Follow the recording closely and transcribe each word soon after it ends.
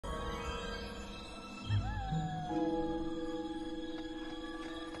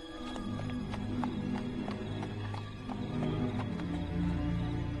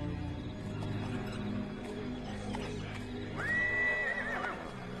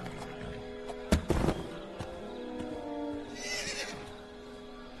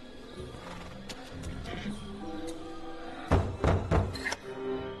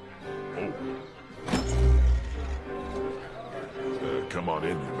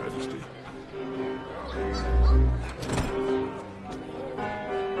Majesty.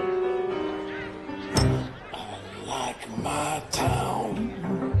 I like my town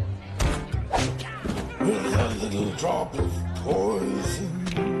with a little drop of poison.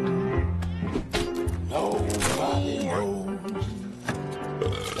 Nobody knows.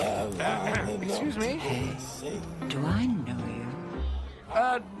 Excuse me? Do I know you?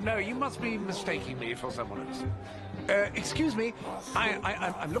 No, you must be mistaking me for someone else. Excuse me,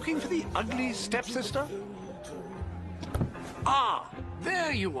 I'm looking for the ugly stepsister. Ah,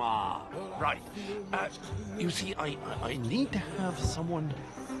 there you are. Right. You see, I need to have someone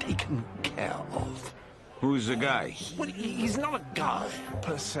taken care of. Who's the guy? Well, he's not a guy,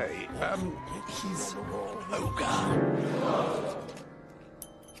 per se. He's an ogre.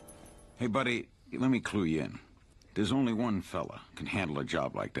 Hey, buddy, let me clue you in. There's only one fella can handle a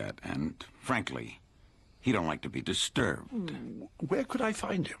job like that, and frankly, he don't like to be disturbed. Where could I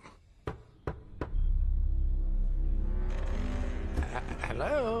find him?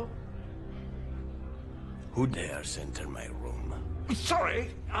 Hello? Who dares enter my room?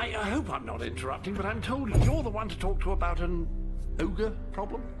 Sorry, I hope I'm not interrupting, but I'm told you're the one to talk to about an ogre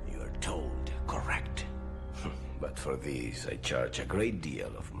problem. You're told, correct. But for these, I charge a great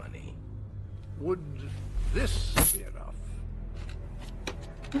deal of money. Would this be enough?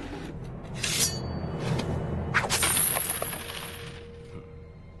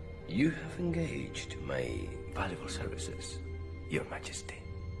 You have engaged my valuable services, Your Majesty.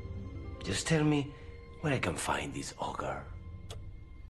 Just tell me where I can find this ogre.